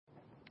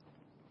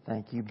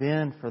Thank you,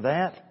 Ben, for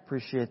that.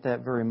 Appreciate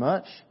that very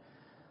much.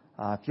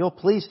 If you'll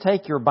please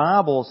take your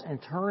Bibles and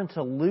turn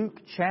to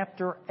Luke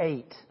chapter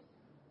 8.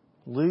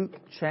 Luke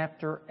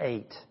chapter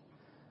 8.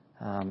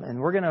 And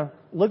we're going to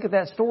look at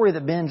that story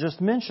that Ben just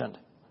mentioned.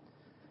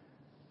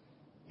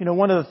 You know,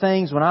 one of the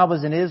things when I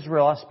was in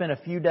Israel, I spent a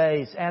few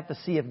days at the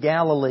Sea of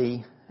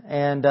Galilee,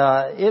 and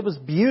it was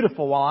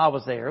beautiful while I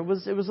was there. It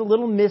was a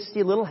little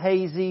misty, a little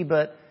hazy,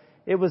 but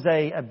it was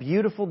a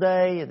beautiful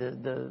day.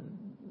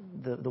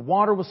 The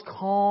water was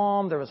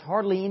calm. There was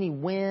hardly any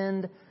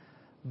wind.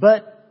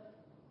 But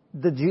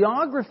the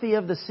geography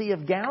of the Sea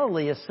of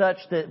Galilee is such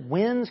that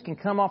winds can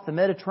come off the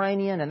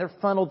Mediterranean and they're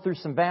funneled through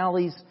some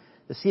valleys.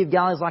 The Sea of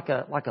Galilee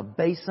is like a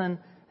basin,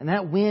 and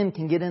that wind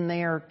can get in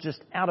there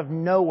just out of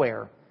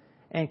nowhere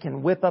and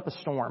can whip up a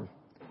storm.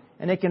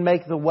 And it can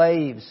make the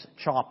waves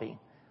choppy.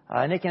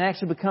 And it can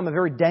actually become a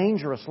very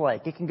dangerous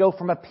lake. It can go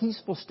from a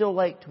peaceful, still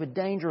lake to a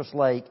dangerous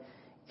lake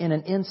in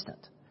an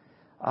instant.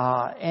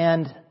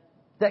 And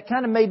that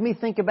kind of made me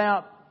think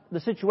about the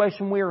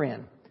situation we're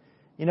in.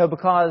 You know,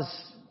 because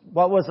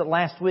what was it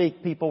last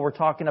week? People were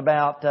talking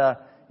about,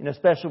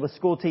 especially with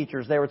school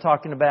teachers, they were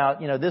talking about,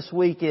 this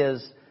week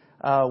is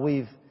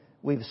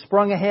we've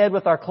sprung ahead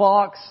with our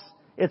clocks.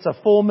 It's a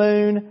full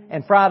moon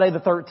and Friday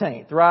the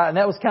 13th, right? And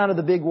that was kind of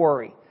the big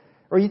worry.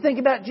 Or you think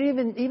about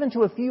even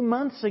to a few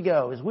months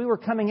ago, as we were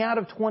coming out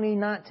of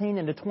 2019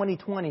 into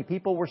 2020,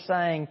 people were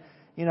saying,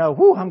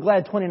 I'm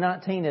glad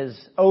 2019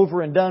 is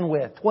over and done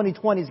with.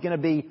 2020 is going to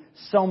be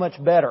so much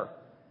better.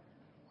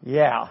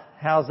 Yeah,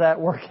 how's that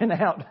working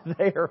out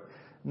there?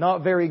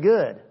 Not very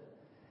good.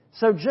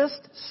 So just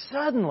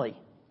suddenly,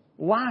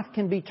 life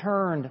can be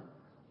turned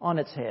on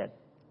its head,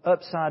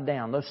 upside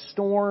down. Those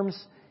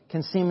storms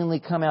can seemingly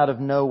come out of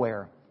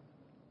nowhere.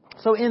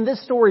 So in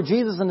this story,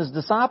 Jesus and His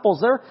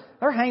disciples,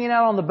 they're hanging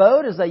out on the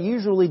boat as they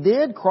usually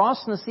did,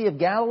 crossing the Sea of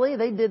Galilee.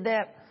 They did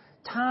that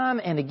time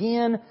and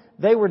again.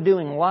 They were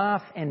doing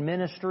life and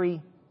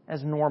ministry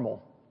as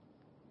normal.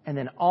 And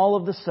then all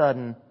of a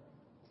sudden,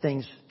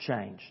 things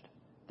changed.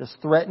 This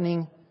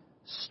threatening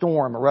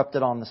storm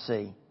erupted on the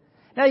sea.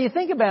 Now you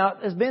think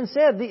about, as Ben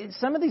said,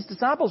 some of these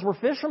disciples were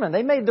fishermen.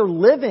 They made their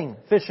living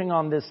fishing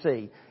on this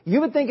sea.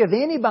 You would think if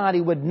anybody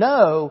would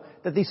know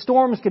that these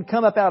storms could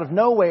come up out of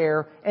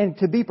nowhere and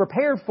to be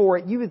prepared for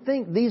it, you would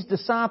think these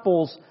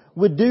disciples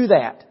would do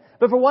that.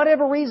 But for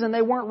whatever reason,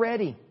 they weren't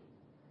ready.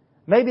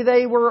 Maybe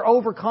they were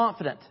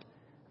overconfident.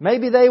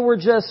 Maybe they were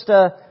just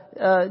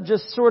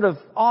sort of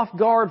off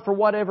guard for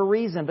whatever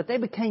reason. But they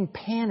became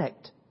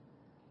panicked.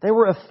 They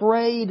were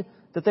afraid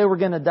that they were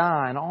going to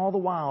die. And all the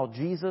while,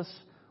 Jesus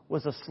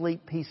was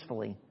asleep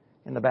peacefully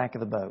in the back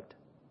of the boat.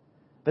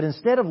 But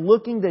instead of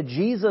looking to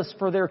Jesus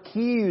for their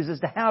cues as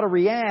to how to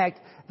react,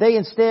 they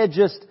instead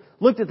just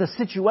looked at the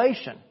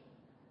situation.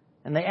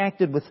 And they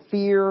acted with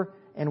fear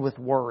and with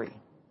worry.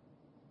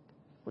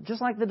 But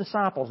just like the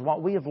disciples,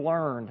 what we have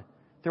learned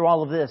through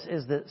all of this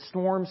is that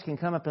storms can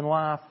come up in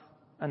life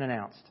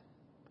unannounced,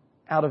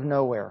 out of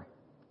nowhere,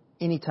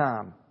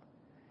 anytime.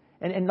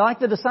 And like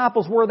the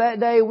disciples were that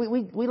day,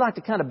 we like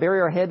to kind of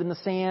bury our head in the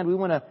sand. We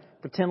want to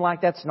pretend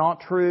like that's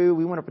not true.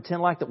 We want to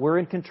pretend like that we're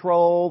in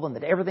control and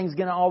that everything's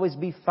going to always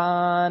be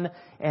fine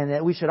and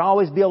that we should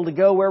always be able to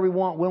go where we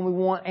want, when we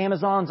want.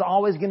 Amazon's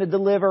always going to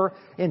deliver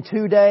in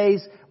 2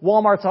 days.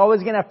 Walmart's always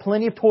going to have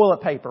plenty of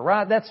toilet paper,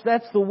 right? That's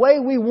the way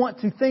we want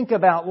to think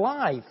about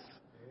life.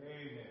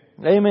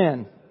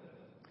 Amen.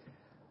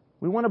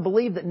 We want to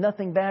believe that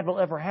nothing bad will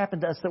ever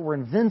happen to us, that we're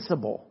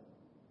invincible.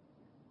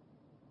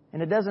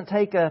 And it doesn't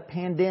take a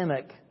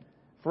pandemic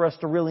for us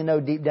to really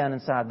know deep down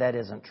inside that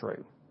isn't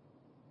true.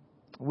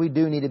 We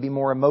do need to be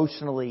more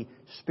emotionally,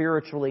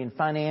 spiritually, and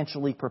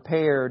financially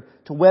prepared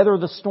to weather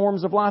the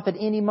storms of life at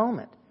any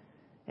moment.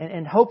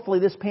 And hopefully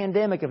this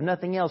pandemic, if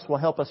nothing else, will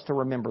help us to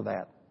remember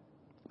that.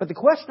 But the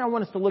question I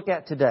want us to look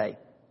at today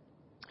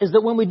is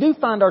that when we do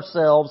find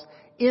ourselves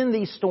in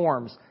these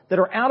storms that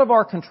are out of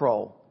our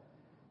control,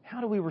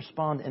 how do we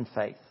respond in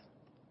faith?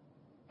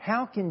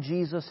 How can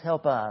Jesus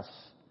help us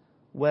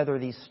weather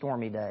these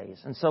stormy days?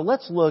 And so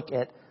let's look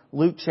at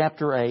Luke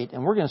chapter 8,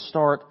 and we're going to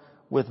start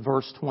with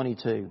verse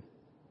 22.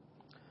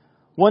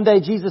 One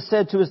day Jesus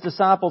said to His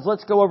disciples,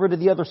 let's go over to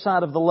the other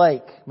side of the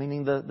lake,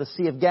 meaning the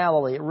Sea of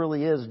Galilee. It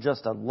really is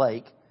just a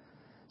lake.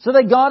 So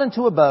they got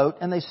into a boat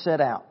and they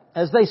set out.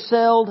 As they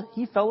sailed,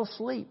 He fell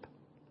asleep.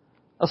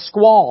 A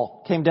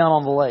squall came down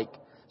on the lake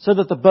so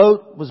that the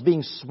boat was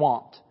being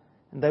swamped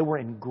and they were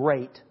in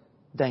great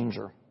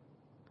danger.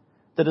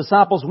 The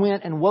disciples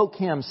went and woke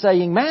Him,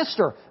 saying,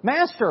 Master,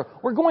 Master,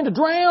 we're going to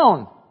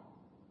drown.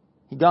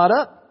 He got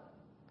up,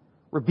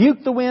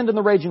 rebuked the wind and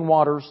the raging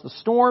waters. The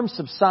storm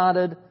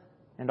subsided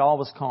and all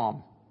was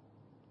calm.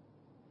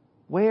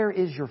 Where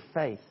is your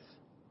faith?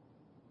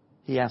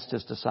 He asked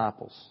His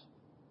disciples.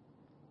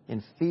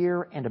 In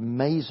fear and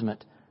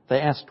amazement, they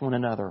asked one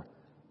another,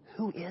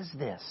 Who is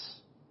this?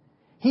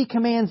 He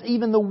commands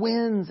even the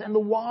winds and the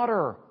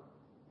water,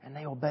 and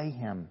they obey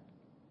Him.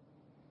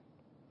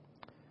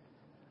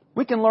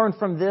 We can learn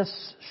from this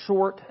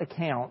short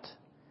account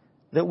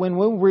that when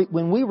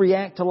we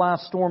react to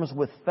life's storms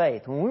with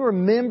faith, when we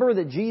remember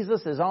that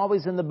Jesus is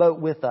always in the boat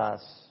with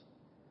us,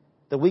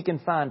 that we can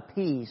find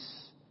peace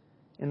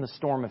in the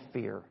storm of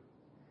fear.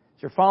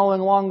 If you're following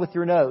along with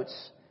your notes,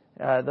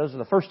 those are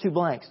the first two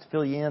blanks to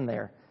fill you in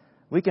there.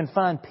 We can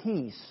find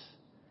peace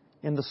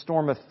in the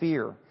storm of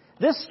fear.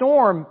 This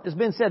storm, has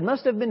been said,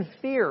 must have been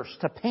fierce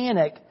to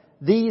panic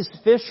these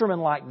fishermen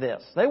like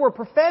this. They were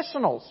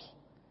professionals.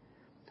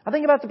 I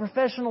think about the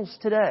professionals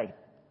today.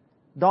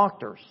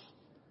 Doctors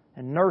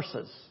and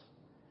nurses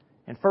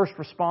and first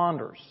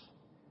responders.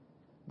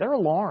 They're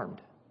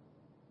alarmed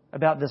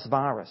about this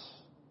virus.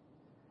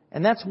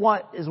 And that's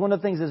what is one of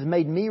the things that has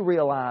made me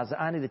realize that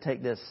I need to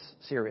take this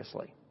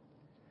seriously.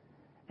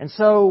 And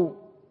so,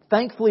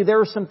 thankfully,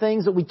 there are some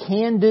things that we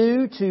can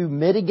do to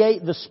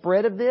mitigate the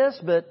spread of this,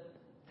 but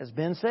as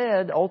Ben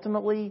said,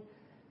 ultimately,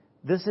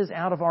 this is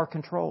out of our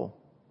control.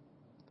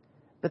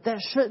 But that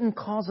shouldn't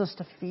cause us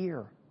to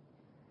fear.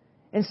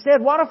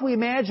 Instead, what if we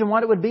imagine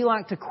what it would be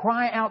like to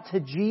cry out to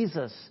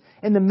Jesus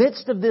in the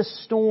midst of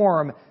this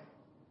storm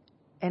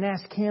and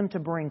ask Him to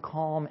bring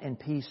calm and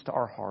peace to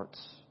our hearts?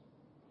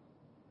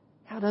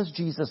 How does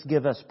Jesus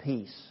give us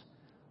peace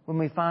when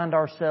we find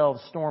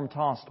ourselves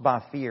storm-tossed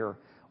by fear?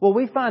 Well,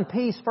 we find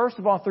peace, first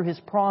of all, through His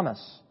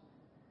promise.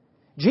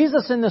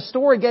 Jesus in the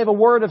story gave a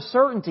word of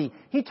certainty.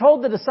 He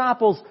told the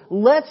disciples,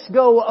 let's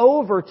go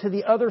over to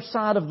the other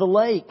side of the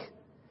lake.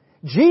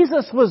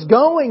 Jesus was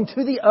going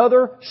to the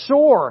other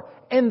shore,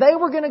 and they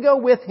were going to go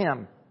with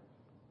Him.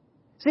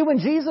 See, when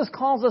Jesus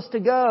calls us to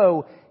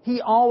go,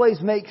 He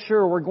always makes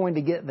sure we're going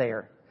to get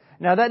there.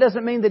 Now, that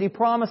doesn't mean that He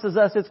promises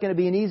us it's going to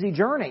be an easy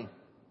journey.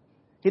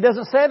 He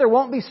doesn't say there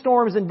won't be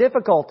storms and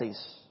difficulties.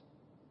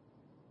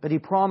 But He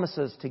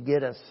promises to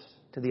get us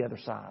to the other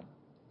side.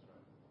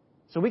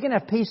 So we can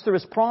have peace through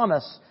His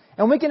promise,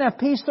 and we can have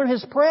peace through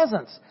His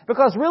presence.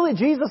 Because really,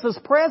 Jesus'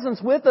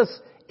 presence with us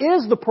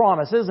is the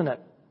promise, isn't it?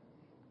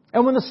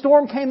 And when the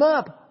storm came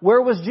up,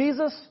 where was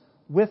Jesus?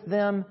 With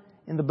them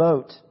in the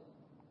boat.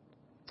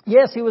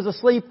 Yes, He was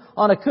asleep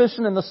on a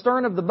cushion in the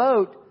stern of the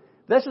boat.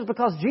 That's just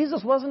because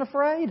Jesus wasn't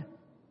afraid.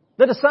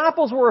 The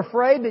disciples were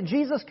afraid, but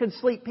Jesus could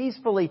sleep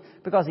peacefully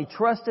because He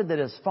trusted that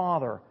His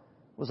Father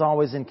was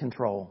always in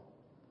control.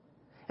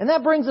 And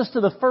that brings us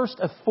to the first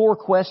of 4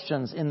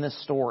 questions in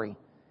this story.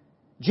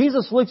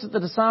 Jesus looks at the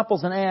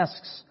disciples and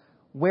asks,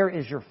 where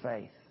is your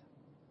faith?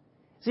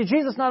 See,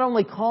 Jesus not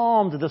only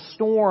calmed the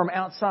storm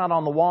outside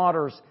on the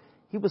waters,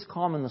 He was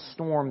calming the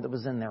storm that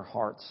was in their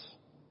hearts.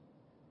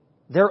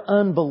 Their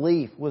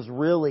unbelief was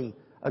really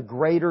a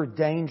greater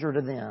danger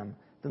to them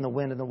than the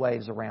wind and the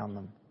waves around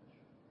them.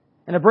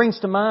 And it brings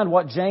to mind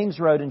what James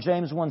wrote in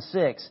James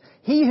 1:6.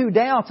 He who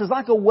doubts is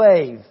like a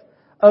wave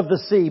of the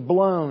sea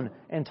blown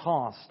and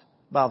tossed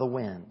by the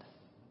wind.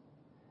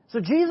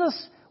 So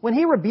Jesus, when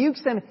He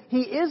rebukes them,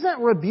 He isn't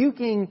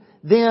rebuking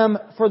them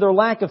for their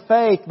lack of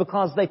faith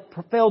because they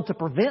failed to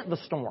prevent the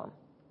storm.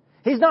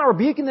 He's not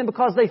rebuking them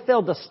because they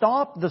failed to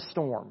stop the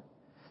storm.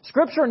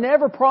 Scripture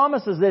never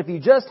promises that if you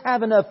just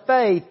have enough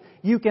faith,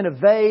 you can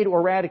evade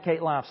or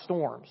eradicate life's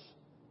storms.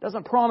 It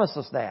doesn't promise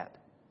us that.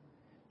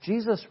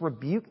 Jesus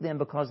rebuked them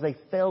because they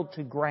failed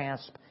to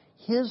grasp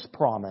His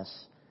promise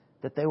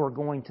that they were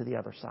going to the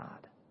other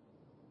side.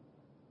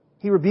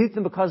 He rebuked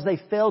them because they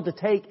failed to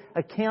take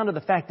account of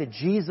the fact that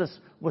Jesus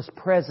was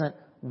present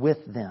with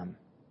them.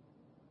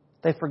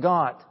 They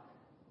forgot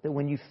that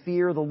when you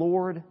fear the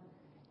Lord,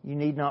 you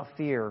need not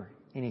fear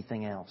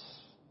anything else.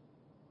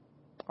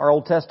 Our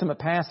Old Testament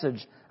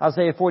passage,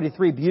 Isaiah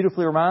 43,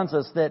 beautifully reminds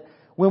us that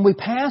when we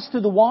pass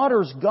through the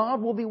waters,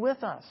 God will be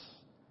with us.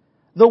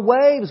 The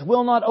waves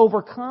will not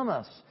overcome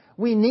us.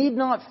 We need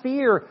not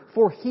fear,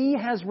 for He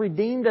has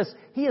redeemed us.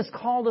 He has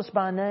called us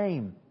by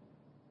name.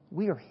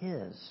 We are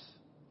His.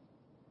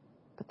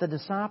 But the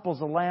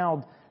disciples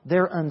allowed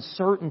their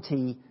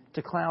uncertainty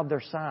to cloud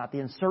their sight, the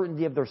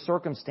uncertainty of their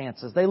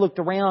circumstances. They looked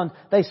around,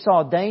 they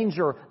saw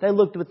danger. They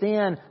looked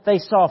within, they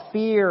saw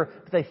fear,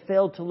 but they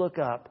failed to look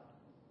up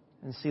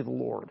and see the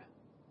Lord.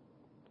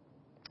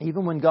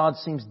 Even when God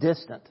seems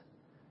distant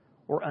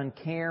or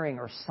uncaring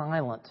or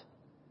silent,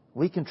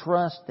 we can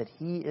trust that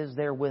He is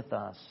there with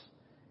us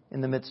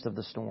in the midst of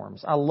the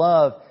storms. I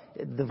love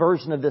the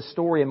version of this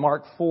story in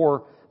Mark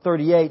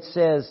 4:38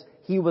 says,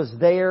 He was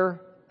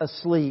there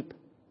asleep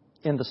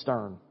in the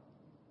stern.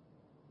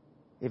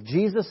 If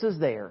Jesus is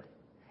there,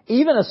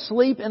 even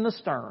asleep in the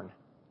stern,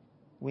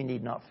 we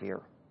need not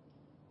fear.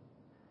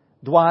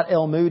 Dwight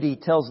L. Moody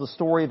tells the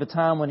story of a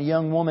time when a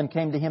young woman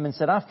came to him and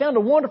said, I found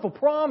a wonderful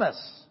promise.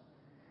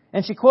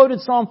 And she quoted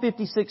Psalm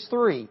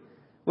 56:3,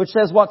 which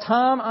says, what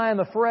time I am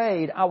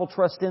afraid, I will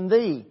trust in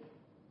Thee.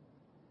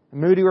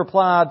 And Moody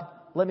replied,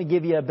 let me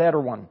give you a better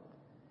one.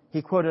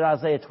 He quoted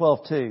Isaiah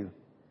 12:2.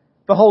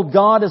 Behold,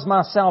 God is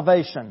my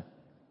salvation.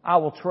 I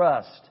will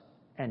trust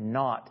and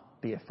not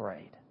be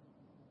afraid.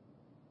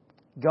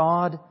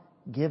 God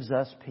gives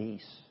us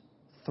peace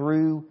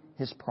through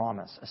His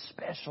promise,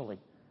 especially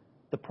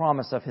the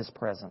promise of His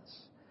presence.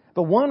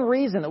 But one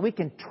reason that we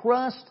can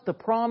trust the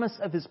promise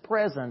of His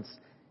presence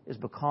is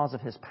because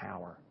of His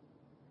power.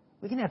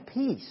 We can have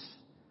peace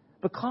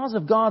because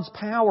of God's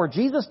power.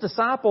 Jesus'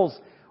 disciples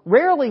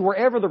rarely were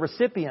ever the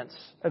recipients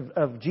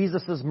of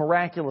Jesus'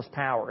 miraculous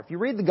power. If you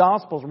read the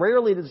Gospels,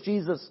 rarely does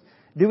Jesus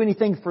do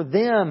anything for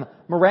them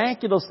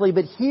miraculously,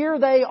 but here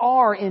they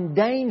are in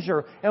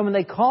danger. And when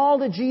they call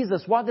to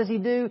Jesus, what does He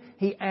do?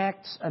 He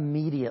acts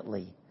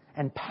immediately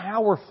and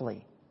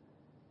powerfully.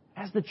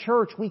 As the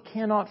church, we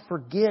cannot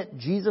forget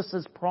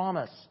Jesus'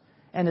 promise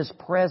and His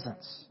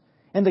presence.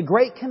 In the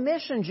Great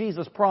Commission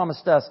Jesus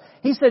promised us,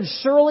 He said,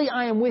 "Surely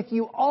I am with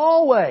you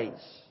always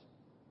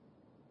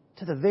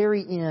to the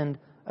very end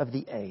of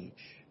the age."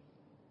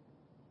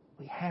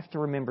 We have to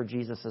remember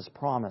Jesus'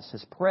 promise,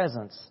 His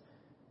presence,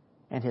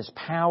 and His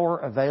power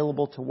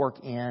available to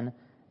work in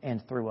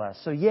and through us.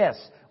 So yes,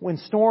 when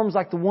storms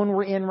like the one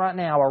we're in right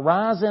now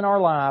arise in our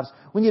lives,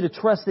 we need to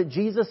trust that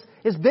Jesus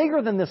is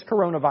bigger than this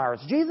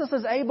coronavirus. Jesus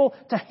is able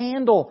to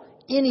handle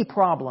any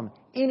problem,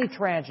 any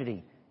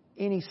tragedy,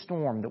 any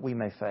storm that we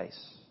may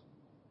face.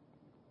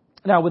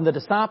 Now, when the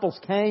disciples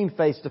came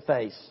face to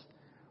face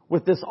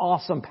with this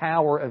awesome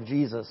power of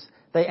Jesus,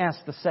 they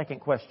asked the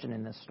second question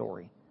in this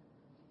story.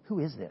 Who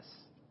is this?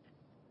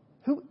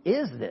 Who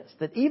is this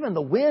that even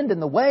the wind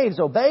and the waves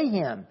obey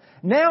Him?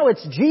 Now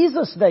it's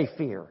Jesus they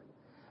fear,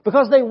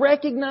 because they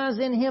recognize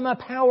in Him a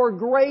power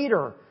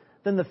greater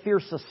than the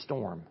fiercest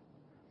storm.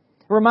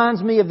 It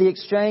reminds me of the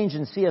exchange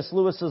in C.S.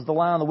 Lewis's The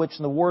Lion, the Witch,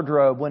 and the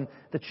Wardrobe when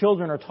the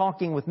children are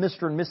talking with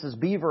Mr. and Mrs.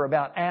 Beaver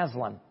about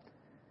Aslan.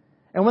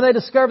 And when they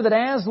discover that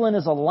Aslan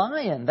is a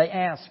lion, they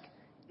ask,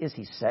 "Is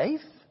he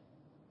safe?"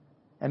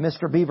 And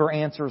Mr. Beaver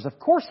answers, "Of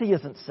course he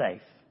isn't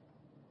safe,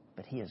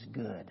 but he is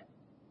good."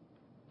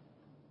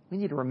 We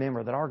need to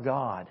remember that our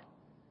God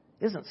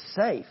isn't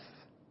safe.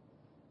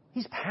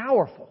 He's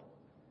powerful.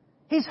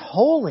 He's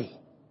holy.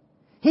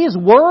 He is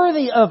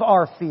worthy of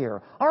our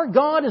fear. Our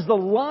God is the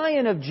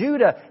Lion of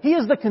Judah. He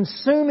is the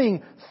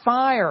consuming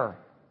fire.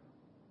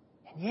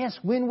 And yes,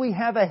 when we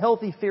have a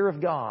healthy fear of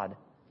God,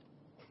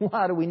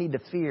 why do we need to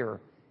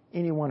fear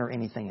anyone or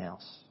anything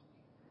else?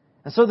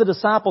 And so the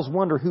disciples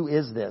wonder, who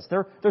is this?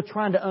 They're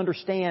trying to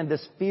understand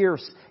this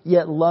fierce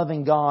yet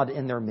loving God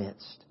in their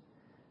midst.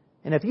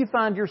 And if you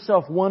find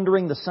yourself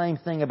wondering the same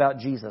thing about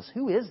Jesus,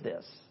 who is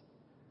this?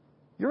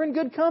 You're in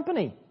good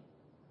company.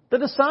 The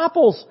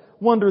disciples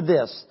wonder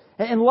this.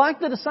 And like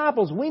the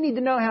disciples, we need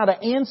to know how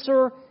to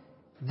answer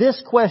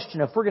this question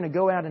if we're going to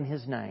go out in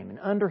His name and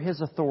under His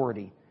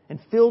authority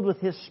and filled with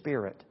His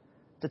Spirit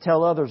to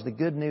tell others the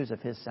good news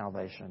of His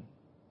salvation.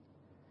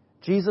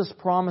 Jesus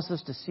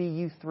promises to see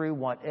you through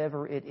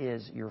whatever it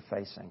is you're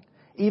facing,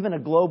 even a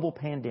global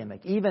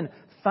pandemic, even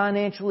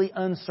financially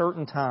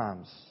uncertain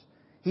times.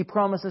 He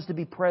promises to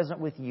be present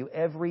with you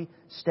every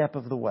step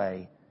of the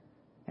way.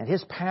 And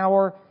His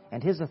power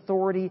and His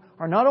authority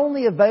are not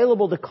only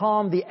available to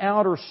calm the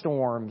outer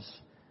storms,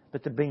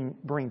 but to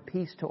bring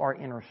peace to our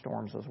inner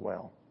storms as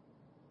well.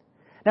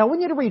 Now, we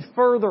need to read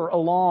further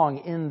along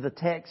in the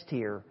text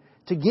here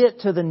to get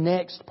to the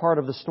next part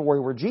of the story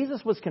where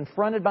Jesus was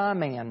confronted by a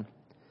man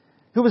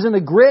who was in the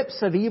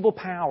grips of evil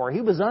power. He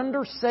was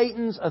under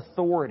Satan's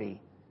authority.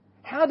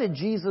 How did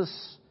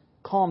Jesus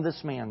calm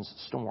this man's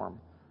storm?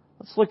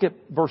 Let's look at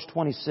verse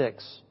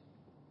 26.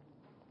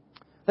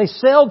 They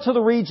sailed to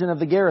the region of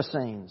the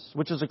Gerasenes,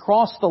 which is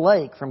across the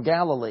lake from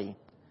Galilee.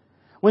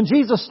 When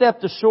Jesus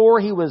stepped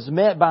ashore, He was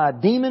met by a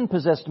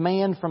demon-possessed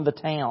man from the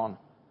town.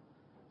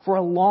 For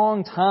a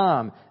long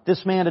time,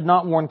 this man had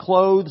not worn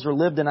clothes or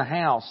lived in a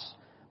house,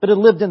 but had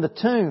lived in the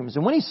tombs.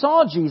 And when he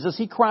saw Jesus,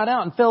 he cried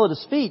out and fell at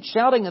His feet,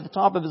 shouting at the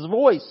top of his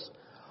voice,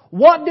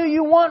 "What do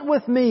you want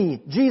with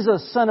me,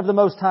 Jesus, Son of the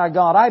Most High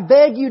God? I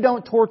beg you,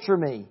 don't torture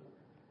me."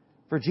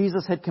 For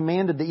Jesus had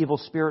commanded the evil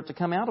spirit to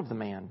come out of the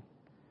man.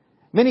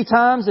 Many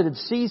times it had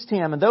seized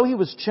him, and though he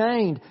was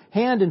chained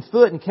hand and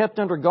foot and kept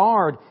under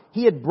guard,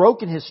 he had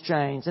broken his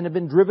chains and had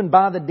been driven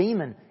by the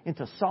demon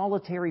into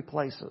solitary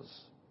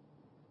places.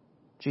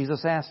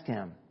 Jesus asked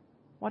him,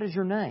 "What is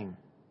your name?"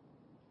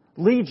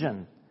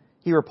 "Legion,"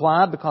 he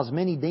replied, because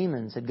many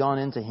demons had gone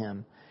into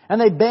him. And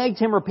they begged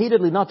him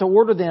repeatedly not to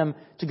order them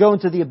to go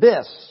into the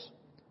abyss.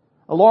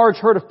 A large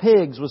herd of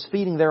pigs was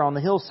feeding there on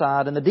the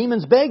hillside, and the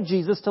demons begged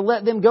Jesus to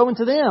let them go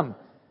into them.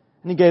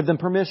 And He gave them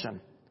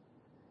permission.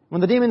 When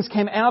the demons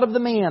came out of the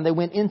man, they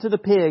went into the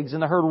pigs,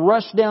 and the herd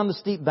rushed down the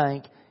steep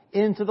bank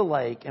into the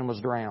lake and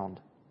was drowned.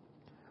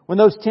 When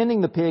those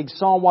tending the pigs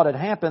saw what had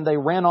happened, they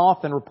ran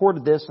off and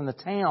reported this in the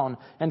town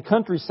and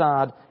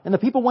countryside, and the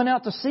people went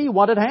out to see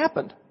what had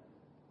happened.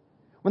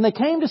 When they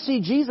came to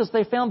see Jesus,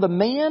 they found the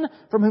man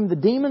from whom the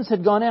demons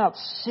had gone out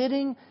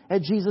sitting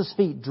at Jesus'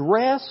 feet,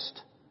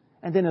 dressed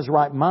and in his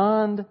right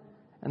mind,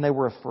 and they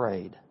were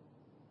afraid.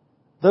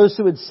 Those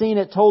who had seen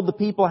it told the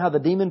people how the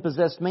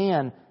demon-possessed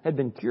man had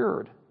been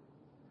cured.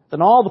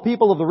 Then all the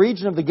people of the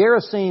region of the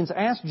Gerasenes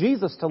asked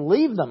Jesus to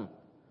leave them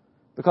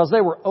because they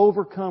were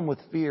overcome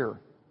with fear.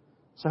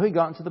 So He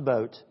got into the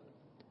boat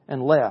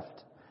and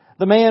left.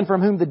 The man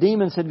from whom the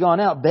demons had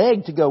gone out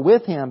begged to go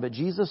with Him, but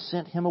Jesus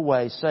sent him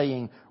away,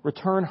 saying,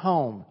 "Return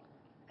home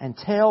and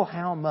tell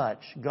how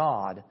much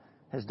God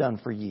has done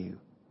for you."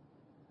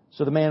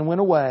 So the man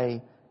went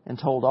away and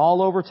told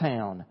all over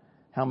town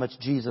how much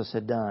Jesus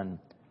had done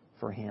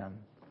for him.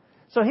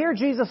 So here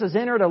Jesus has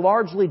entered a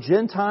largely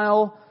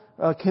Gentile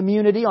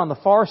community on the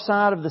far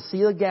side of the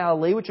Sea of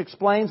Galilee, which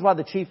explains why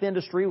the chief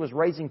industry was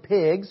raising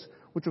pigs,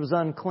 which was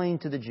unclean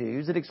to the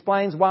Jews. It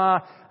explains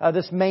why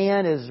this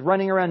man is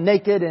running around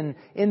naked and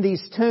in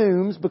these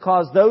tombs,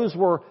 because those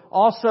were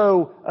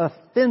also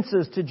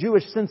offenses to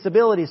Jewish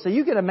sensibilities. So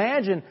you can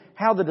imagine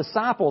how the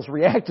disciples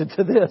reacted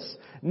to this.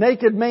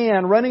 Naked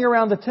man running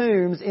around the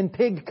tombs in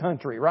pig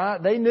country,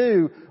 right? They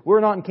knew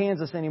we're not in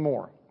Kansas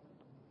anymore.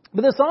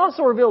 But this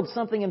also revealed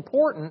something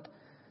important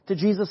to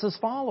Jesus'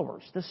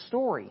 followers, this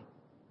story.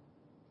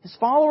 His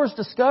followers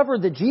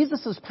discovered that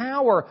Jesus'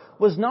 power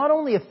was not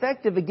only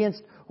effective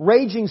against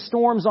raging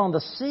storms on the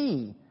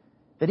sea,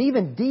 but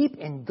even deep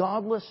in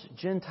godless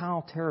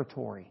Gentile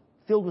territory,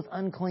 filled with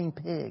unclean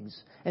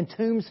pigs, and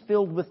tombs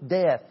filled with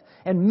death,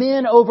 and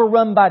men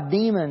overrun by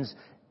demons.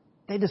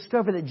 They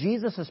discovered that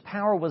Jesus'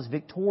 power was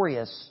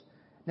victorious,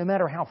 no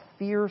matter how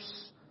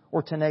fierce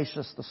or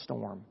tenacious the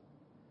storm.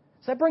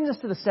 So that brings us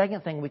to the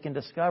second thing we can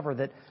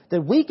discover,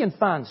 that we can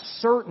find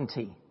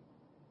certainty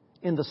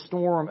in the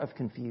storm of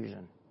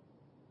confusion.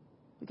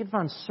 We can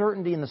find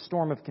certainty in the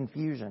storm of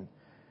confusion.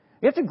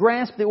 You have to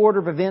grasp the order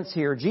of events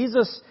here.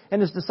 Jesus and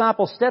His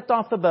disciples stepped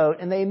off the boat,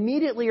 and they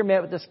immediately are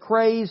met with this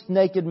crazed,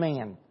 naked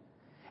man.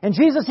 And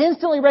Jesus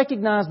instantly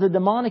recognized the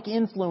demonic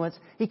influence.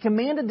 He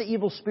commanded the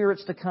evil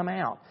spirits to come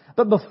out.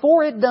 But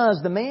before it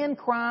does, the man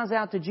cries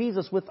out to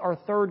Jesus with our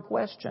third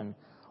question.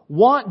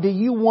 What do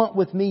you want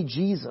with me,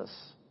 Jesus?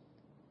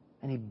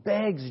 And he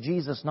begs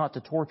Jesus not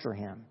to torture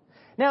him.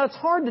 Now, it's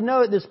hard to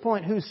know at this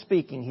point who's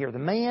speaking here, the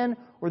man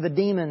or the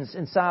demons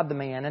inside the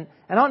man. And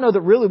I don't know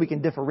that really we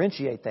can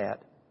differentiate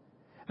that.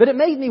 But it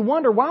made me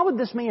wonder, why would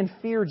this man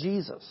fear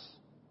Jesus?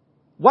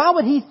 Why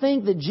would he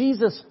think that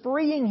Jesus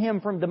freeing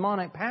him from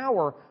demonic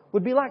power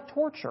would be like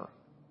torture?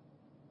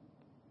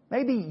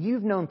 Maybe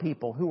you've known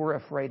people who were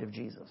afraid of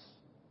Jesus.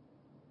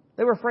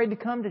 They were afraid to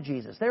come to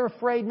Jesus. They were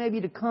afraid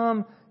maybe to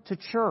come to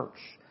church.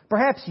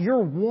 Perhaps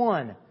you're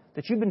one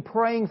that you've been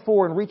praying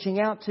for and reaching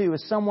out to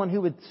as someone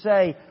who would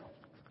say,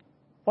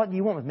 what do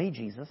you want with me,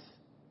 Jesus?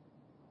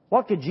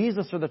 What could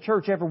Jesus or the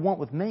church ever want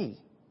with me?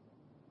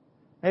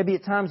 Maybe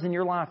at times in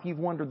your life you've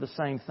wondered the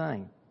same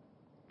thing.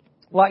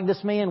 Like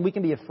this man, we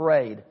can be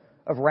afraid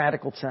of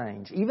radical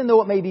change, even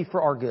though it may be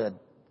for our good.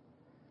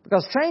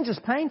 Because change is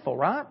painful,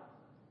 right?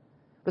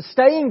 But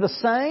staying the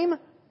same,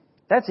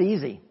 that's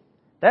easy.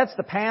 That's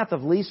the path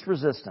of least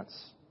resistance.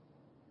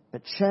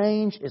 But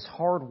change is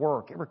hard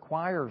work. It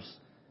requires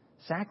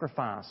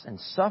sacrifice and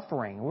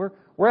suffering.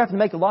 We're having to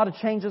make a lot of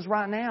changes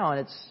right now, and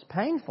it's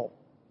painful.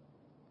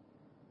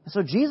 And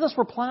so Jesus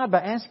replied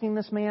by asking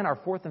this man our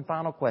fourth and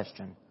final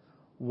question.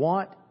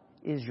 What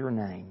is your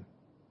name?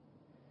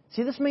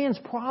 See, this man's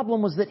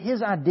problem was that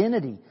his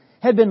identity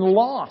had been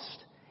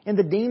lost in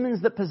the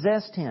demons that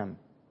possessed him.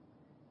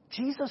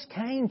 Jesus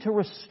came to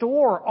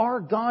restore our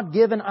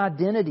God-given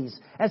identities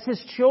as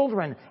His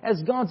children,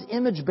 as God's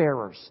image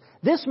bearers.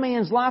 This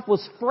man's life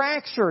was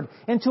fractured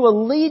into a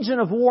legion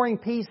of warring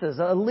pieces.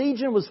 A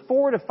legion was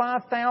 4,000 to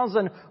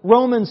 5,000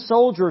 Roman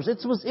soldiers. It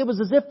was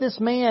as if this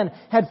man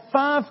had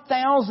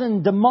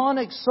 5,000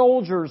 demonic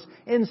soldiers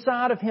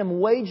inside of him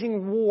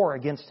waging war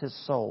against his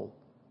soul.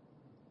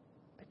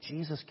 But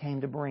Jesus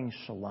came to bring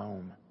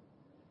shalom.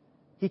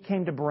 He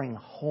came to bring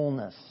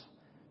wholeness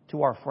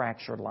to our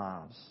fractured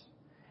lives.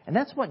 And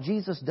that's what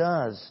Jesus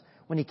does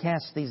when He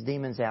casts these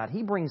demons out.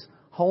 He brings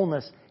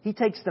wholeness. He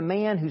takes the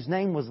man whose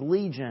name was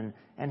Legion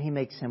and He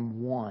makes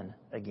him one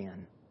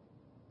again.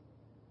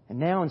 And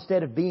now,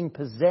 instead of being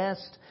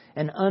possessed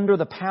and under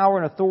the power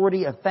and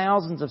authority of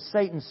thousands of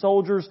Satan's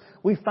soldiers,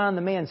 we find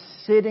the man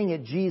sitting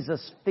at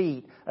Jesus'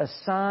 feet, a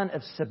sign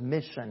of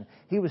submission.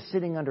 He was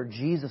sitting under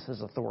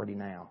Jesus' authority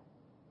now.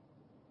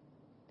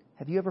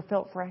 Have you ever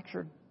felt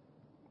fractured?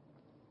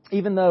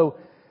 Even though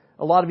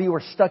a lot of you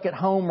are stuck at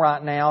home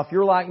right now. If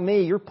you're like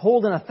me, you're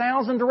pulled in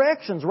 1,000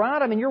 directions,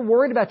 right? I mean, you're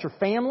worried about your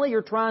family.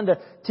 You're trying to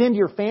tend to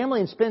your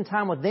family and spend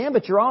time with them,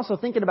 but you're also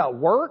thinking about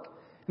work.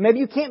 Maybe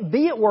you can't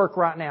be at work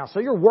right now, so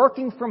you're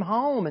working from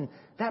home, and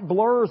that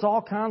blurs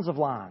all kinds of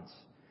lines.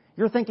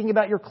 You're thinking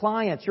about your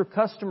clients, your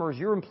customers,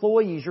 your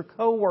employees, your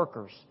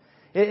coworkers.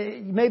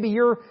 Maybe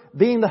you're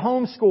being the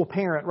homeschool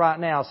parent right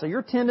now, so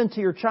you're tending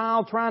to your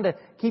child, trying to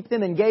keep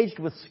them engaged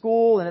with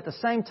school, and at the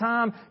same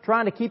time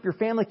trying to keep your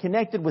family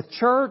connected with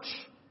church.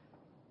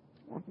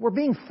 We're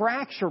being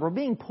fractured. We're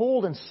being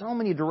pulled in so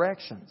many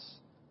directions.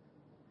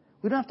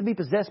 We don't have to be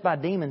possessed by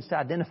demons to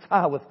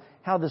identify with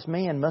how this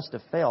man must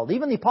have felt.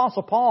 Even the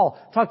Apostle Paul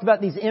talked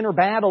about these inner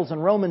battles in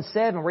Romans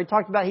 7, where he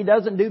talked about he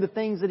doesn't do the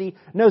things that he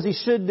knows he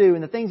should do,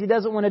 and the things he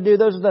doesn't want to do,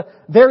 those are the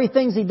very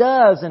things he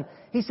does. And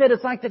he said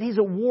it's like that he's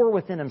at war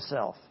within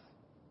himself.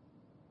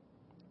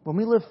 When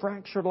we live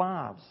fractured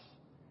lives,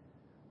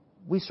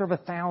 we serve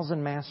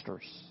 1,000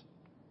 masters.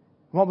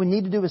 What we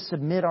need to do is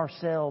submit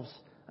ourselves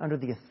under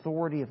the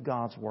authority of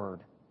God's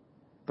Word,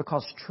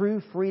 because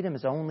true freedom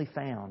is only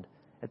found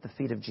at the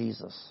feet of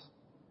Jesus.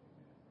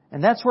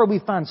 And that's where we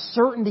find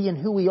certainty in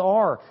who we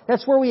are.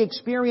 That's where we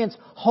experience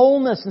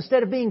wholeness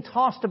instead of being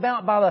tossed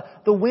about by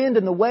the wind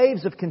and the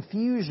waves of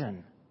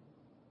confusion.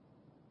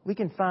 We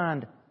can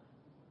find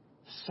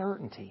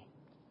certainty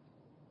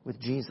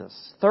with Jesus.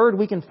 Third,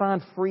 we can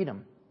find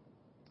freedom.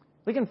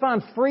 We can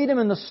find freedom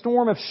in the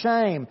storm of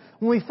shame.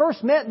 When we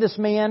first met this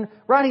man,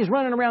 right, he's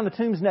running around the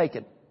tombs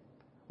naked,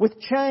 with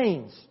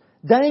chains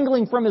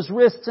dangling from his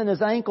wrists and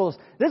his ankles.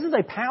 This is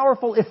a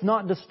powerful, if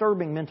not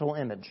disturbing, mental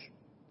image.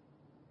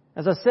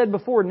 As I said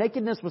before,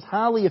 nakedness was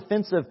highly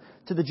offensive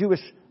to the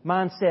Jewish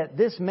mindset.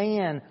 This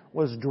man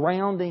was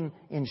drowning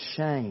in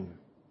shame.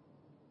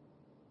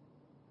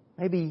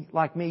 Maybe,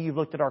 like me, you've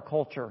looked at our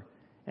culture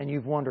and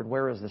you've wondered,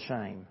 where is the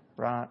shame,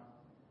 right?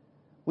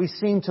 We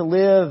seem to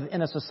live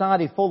in a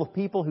society full of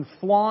people who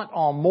flaunt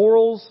all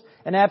morals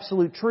and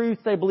absolute truth.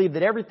 They believe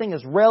that everything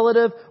is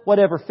relative.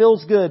 Whatever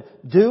feels good,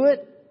 do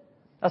it.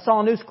 I saw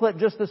a news clip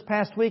just this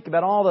past week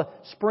about all the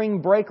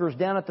spring breakers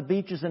down at the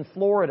beaches in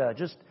Florida,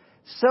 just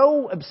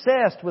so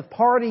obsessed with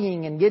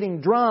partying and getting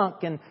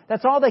drunk, and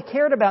that's all they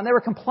cared about. And they were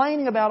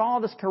complaining about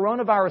all this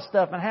coronavirus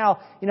stuff and how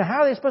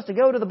are they supposed to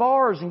go to the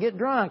bars and get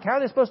drunk? How are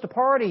they supposed to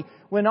party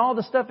when all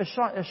the stuff is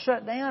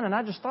shut down? And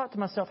I just thought to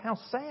myself, how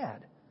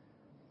sad.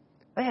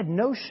 They had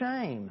no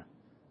shame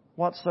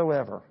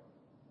whatsoever.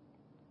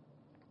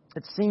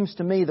 It seems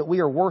to me that we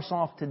are worse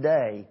off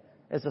today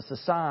as a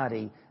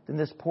society than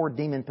this poor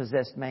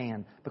demon-possessed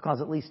man,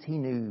 because at least he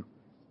knew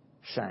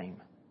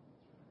shame.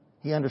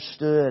 He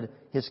understood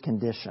his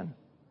condition.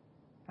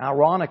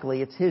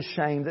 Ironically, it's his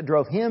shame that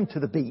drove him to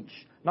the beach,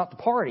 not to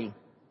party,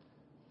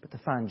 but to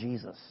find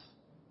Jesus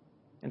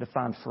and to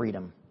find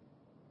freedom.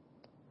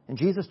 And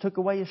Jesus took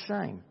away his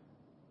shame.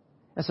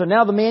 And so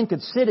now the man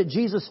could sit at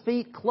Jesus'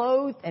 feet,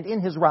 clothed and in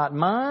his right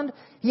mind.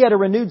 He had a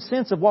renewed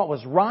sense of what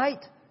was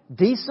right,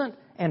 decent,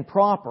 and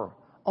proper.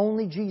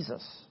 Only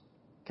Jesus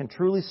can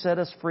truly set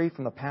us free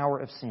from the power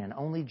of sin.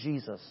 Only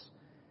Jesus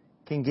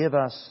can give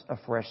us a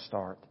fresh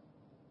start.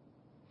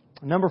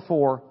 Number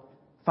 4,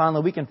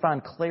 finally, we can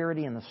find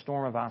clarity in the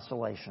storm of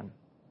isolation.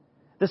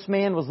 This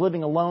man was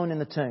living alone in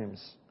the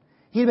tombs.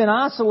 He had been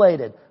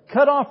isolated,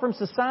 cut off from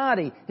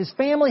society. His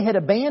family had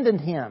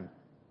abandoned him.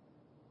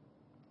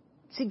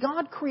 See,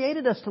 God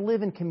created us to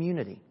live in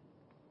community.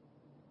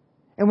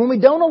 And when we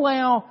don't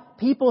allow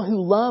people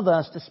who love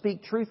us to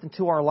speak truth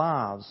into our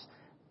lives,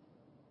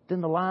 then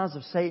the lies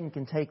of Satan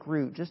can take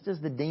root, just as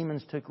the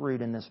demons took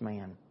root in this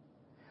man.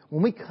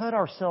 When we cut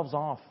ourselves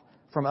off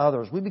from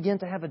others, we begin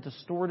to have a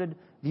distorted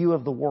view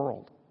of the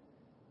world.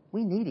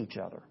 We need each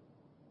other.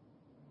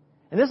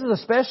 And this is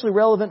especially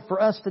relevant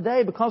for us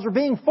today because we're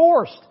being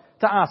forced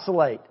to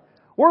isolate.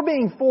 We're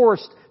being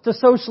forced to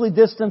socially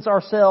distance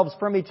ourselves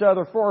from each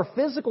other for our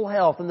physical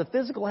health and the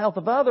physical health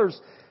of others,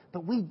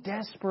 but we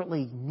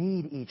desperately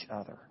need each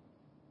other.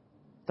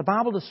 The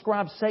Bible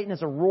describes Satan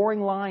as a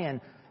roaring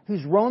lion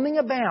who's roaming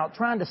about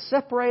trying to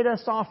separate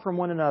us off from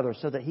one another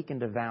so that he can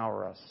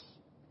devour us.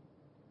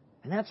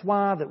 And that's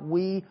why that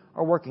we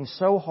are working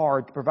so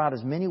hard to provide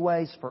as many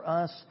ways for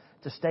us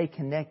to stay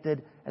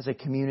connected as a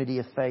community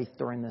of faith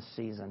during this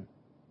season.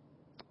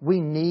 We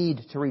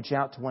need to reach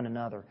out to one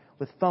another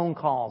with phone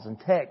calls and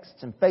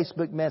texts and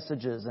Facebook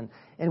messages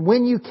and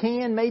when you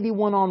can, maybe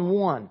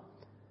one-on-one.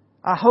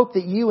 I hope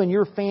that you and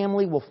your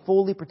family will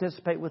fully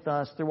participate with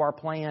us through our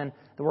plan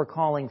that we're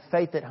calling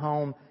Faith at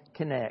Home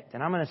Connect.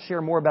 And I'm going to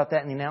share more about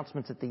that in the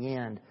announcements at the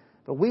end.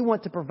 But we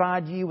want to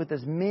provide you with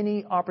as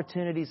many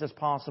opportunities as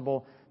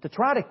possible to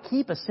try to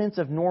keep a sense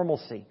of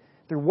normalcy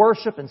through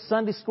worship and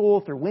Sunday school,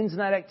 through Wednesday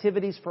night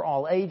activities for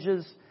all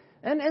ages,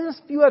 and a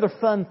few other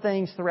fun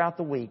things throughout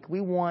the week.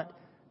 We want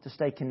to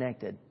stay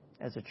connected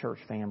as a church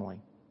family.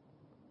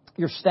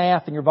 Your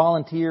staff and your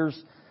volunteers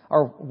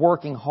are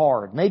working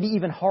hard, maybe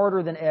even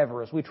harder than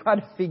ever, as we try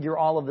to figure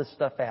all of this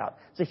stuff out.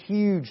 It's a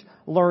huge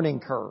learning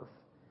curve.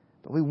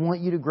 But we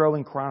want you to grow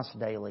in Christ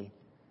daily,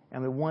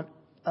 and we want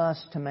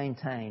us to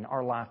maintain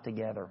our life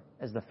together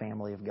as the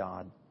family of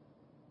God.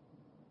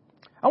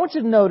 I want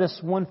you to notice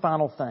one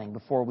final thing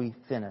before we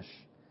finish.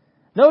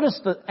 Notice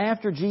that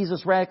after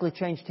Jesus radically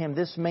changed him,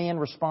 this man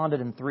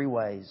responded in 3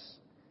 ways.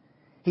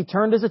 He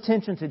turned his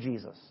attention to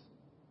Jesus.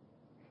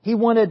 He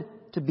wanted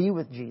to be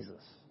with Jesus.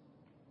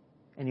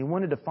 And he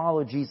wanted to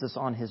follow Jesus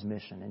on his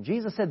mission. And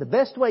Jesus said the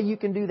best way you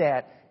can do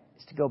that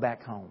is to go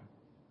back home.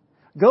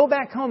 Go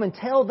back home and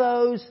tell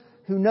those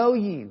who know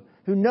you,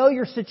 who know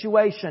your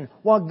situation,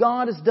 what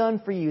God has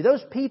done for you.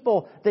 Those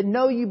people that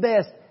know you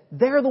best,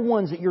 they're the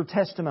ones that your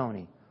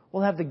testimony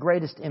will have the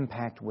greatest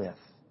impact with.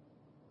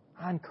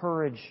 I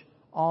encourage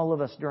all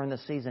of us during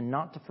this season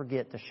not to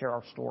forget to share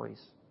our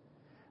stories.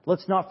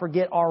 Let's not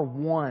forget our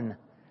one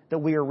that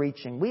we are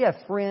reaching. We have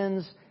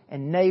friends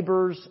and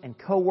neighbors and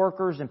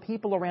coworkers and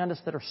people around us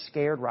that are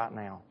scared right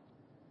now.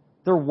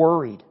 They're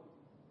worried.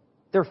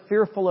 They're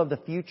fearful of the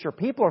future.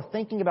 People are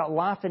thinking about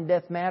life and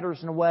death matters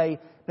in a way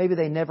maybe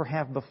they never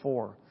have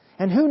before.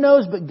 And who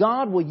knows, but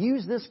God will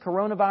use this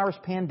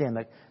coronavirus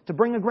pandemic to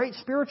bring a great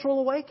spiritual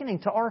awakening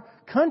to our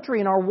country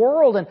and our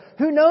world. And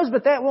who knows,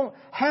 but that won't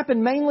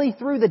happen mainly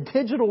through the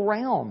digital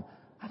realm.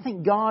 I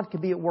think God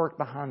could be at work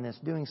behind this,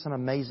 doing some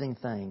amazing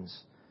things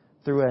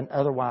through an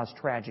otherwise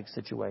tragic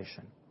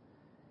situation.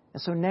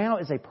 And so now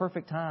is a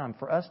perfect time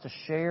for us to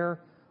share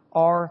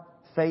our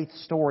faith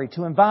story,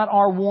 to invite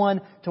our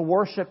one to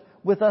worship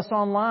with us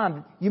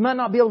online. You might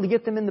not be able to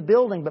get them in the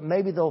building, but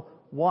maybe they'll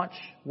watch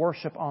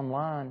worship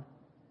online.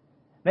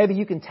 Maybe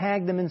you can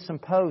tag them in some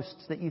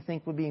posts that you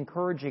think would be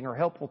encouraging or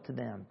helpful to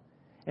them.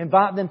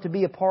 Invite them to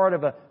be a part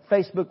of a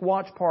Facebook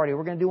watch party.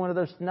 We're going to do one of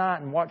those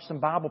tonight and watch some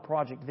Bible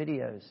Project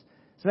videos.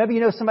 So maybe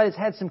you know somebody that's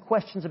had some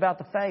questions about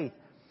the faith.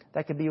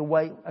 That could be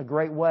a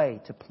great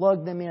way to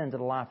plug them into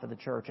the life of the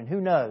church. And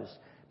who knows,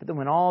 but then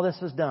when all this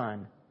is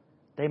done,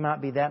 they might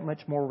be that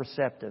much more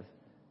receptive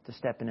to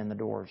stepping in the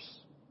doors.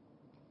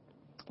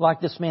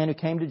 Like this man who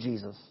came to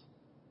Jesus,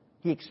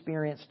 he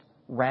experienced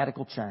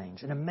radical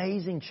change, an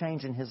amazing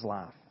change in his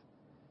life.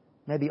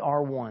 Maybe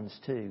our ones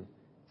too,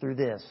 through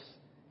this,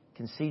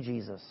 can see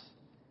Jesus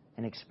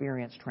and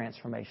experience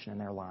transformation in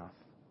their life.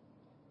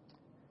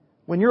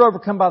 When you're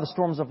overcome by the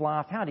storms of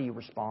life, how do you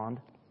respond?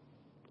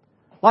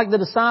 Like the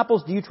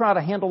disciples, do you try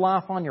to handle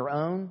life on your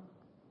own?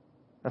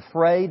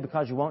 Afraid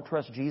because you won't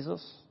trust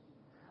Jesus?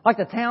 Like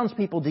the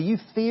townspeople, do you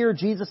fear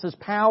Jesus'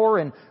 power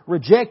and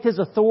reject His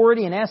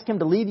authority and ask Him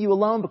to leave you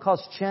alone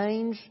because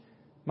change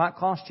might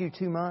cost you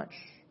too much?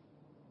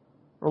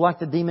 Or like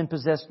the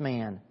demon-possessed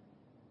man,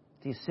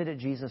 do you sit at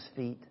Jesus'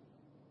 feet,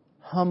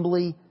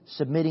 humbly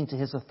submitting to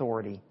His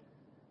authority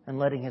and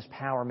letting His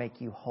power make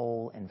you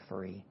whole and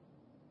free?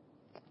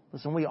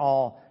 Listen, we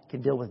all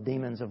can deal with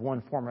demons of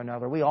one form or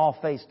another. We all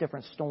face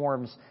different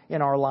storms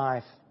in our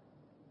life.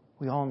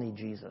 We all need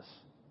Jesus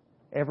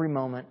every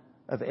moment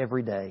of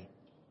every day.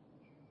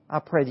 I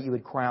pray that you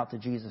would cry out to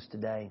Jesus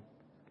today.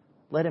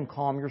 Let Him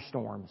calm your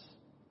storms.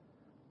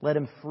 Let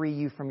Him free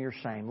you from your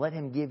shame. Let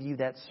Him give you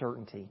that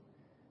certainty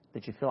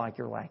that you feel like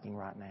you're lacking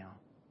right now.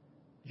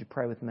 Would you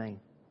pray with me?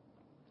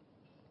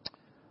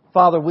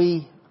 Father,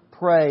 we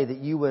pray that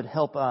you would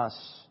help us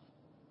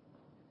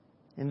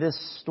in this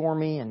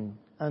stormy and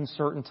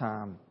uncertain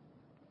time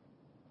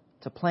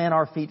to plant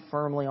our feet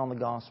firmly on the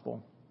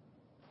gospel,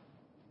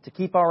 to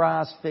keep our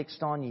eyes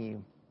fixed on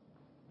you,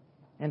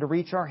 and to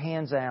reach our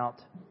hands out,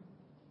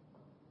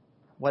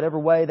 whatever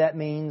way that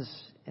means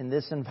in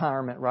this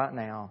environment right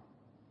now,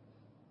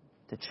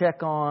 to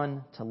check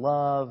on, to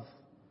love,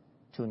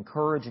 to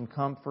encourage and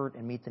comfort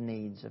and meet the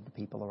needs of the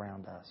people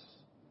around us.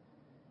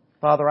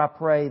 Father, I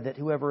pray that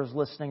whoever is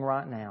listening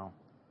right now,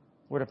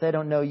 Lord, if they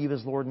don't know you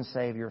as Lord and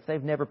Savior, if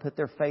they've never put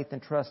their faith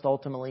and trust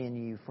ultimately in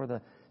you for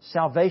the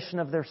salvation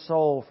of their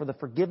soul, for the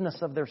forgiveness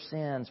of their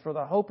sins, for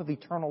the hope of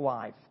eternal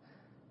life,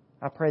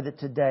 I pray that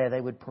today they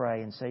would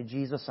pray and say,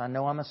 Jesus, I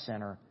know I'm a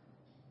sinner,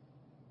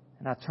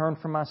 and I turn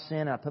from my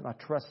sin and I put my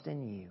trust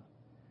in you.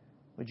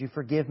 Would you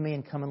forgive me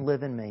and come and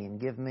live in me and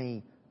give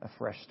me a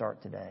fresh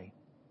start today?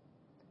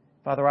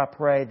 Father, I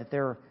pray that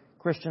there are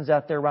Christians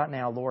out there right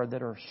now, Lord,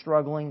 that are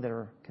struggling, that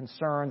are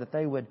concerned, that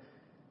they would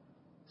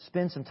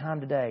spend some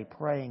time today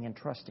praying and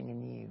trusting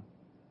in you,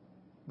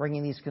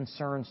 bringing these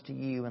concerns to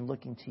you and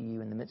looking to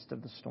you in the midst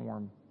of the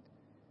storm.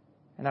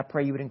 And I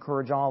pray you would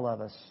encourage all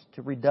of us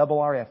to redouble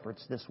our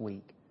efforts this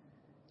week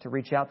to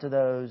reach out to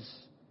those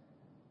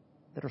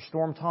that are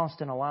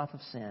storm-tossed in a life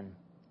of sin,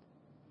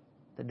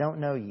 that don't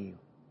know you,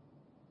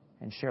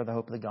 and share the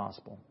hope of the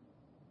gospel.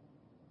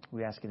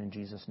 We ask it in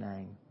Jesus'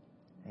 name.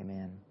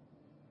 Amen.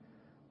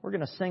 We're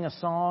going to sing a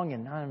song,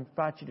 and I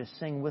invite you to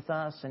sing with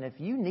us. And if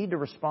you need to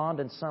respond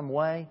in some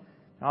way,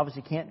 you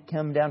obviously can't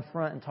come down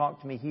front and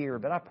talk to me here,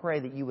 but I pray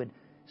that you would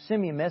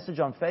send me a message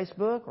on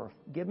Facebook or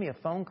give me a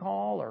phone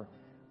call or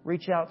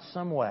reach out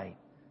some way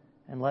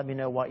and let me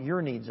know what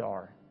your needs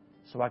are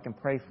so I can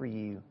pray for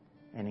you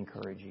and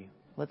encourage you.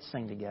 Let's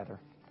sing together.